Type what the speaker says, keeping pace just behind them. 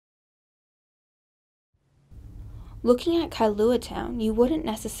Looking at Kailua Town, you wouldn't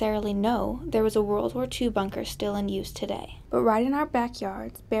necessarily know there was a World War II bunker still in use today. But right in our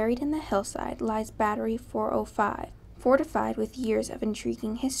backyards, buried in the hillside, lies Battery 405, fortified with years of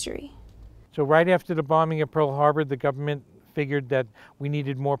intriguing history. So right after the bombing of Pearl Harbor, the government figured that we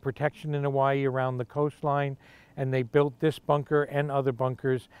needed more protection in Hawaii around the coastline, and they built this bunker and other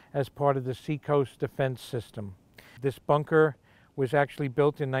bunkers as part of the Seacoast Defense System. This bunker was actually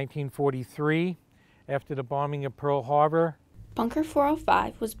built in 1943 after the bombing of Pearl Harbor. Bunker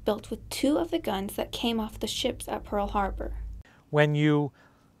 405 was built with 2 of the guns that came off the ships at Pearl Harbor. When you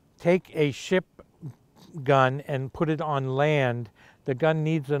take a ship gun and put it on land, the gun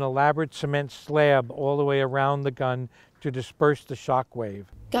needs an elaborate cement slab all the way around the gun to disperse the shock wave.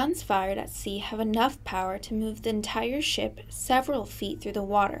 Guns fired at sea have enough power to move the entire ship several feet through the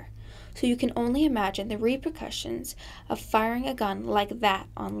water, so you can only imagine the repercussions of firing a gun like that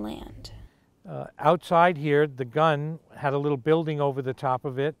on land. Outside here, the gun had a little building over the top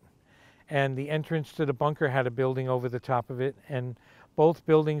of it, and the entrance to the bunker had a building over the top of it, and both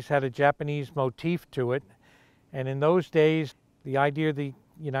buildings had a Japanese motif to it. And in those days, the idea the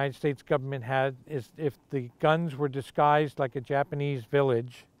United States government had is if the guns were disguised like a Japanese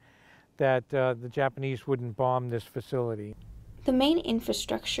village, that the Japanese wouldn't bomb this facility. The main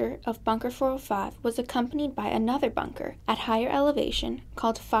infrastructure of Bunker 405 was accompanied by another bunker at higher elevation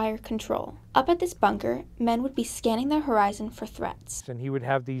called Fire Control. Up at this bunker, men would be scanning the horizon for threats. And he would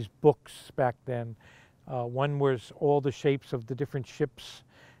have these books back then. One was all the shapes of the different ships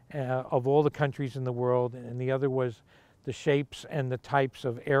of all the countries in the world, and the other was the shapes and the types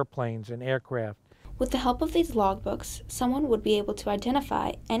of airplanes and aircraft. With the help of these logbooks, someone would be able to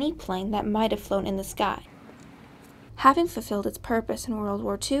identify any plane that might have flown in the sky. Having fulfilled its purpose in World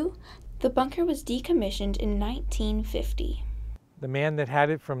War II, the bunker was decommissioned in 1950. The man that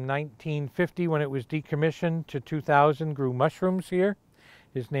had it from 1950 when it was decommissioned to 2000 grew mushrooms here.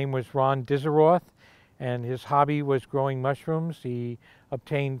 His name was Ron Dizeroth, and his hobby was growing mushrooms. He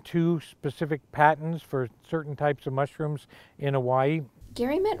obtained 2 specific patents for certain types of mushrooms in Hawaii.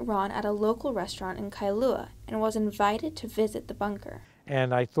 Gary met Ron at a local restaurant in Kailua and was invited to visit the bunker.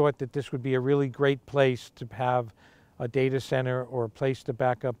 And I thought that this would be a really great place to have a data center or a place to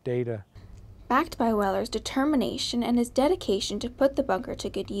back up data. Backed by Weller's determination and his dedication to put the bunker to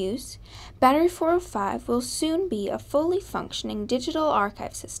good use, Battery 405 will soon be a fully functioning digital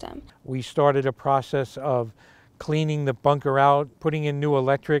archive system. We started a process of cleaning the bunker out, putting in new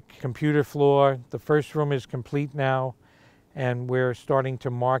electric, computer floor. The first room is complete now, and we're starting to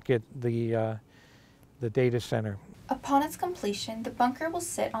market the data center. Upon its completion, the bunker will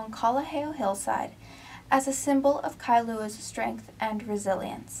sit on Kalaheo Hillside as a symbol of Kailua's strength and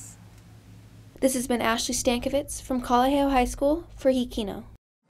resilience. This has been Ashley Stankovitz from Kalaheo High School for HIKI.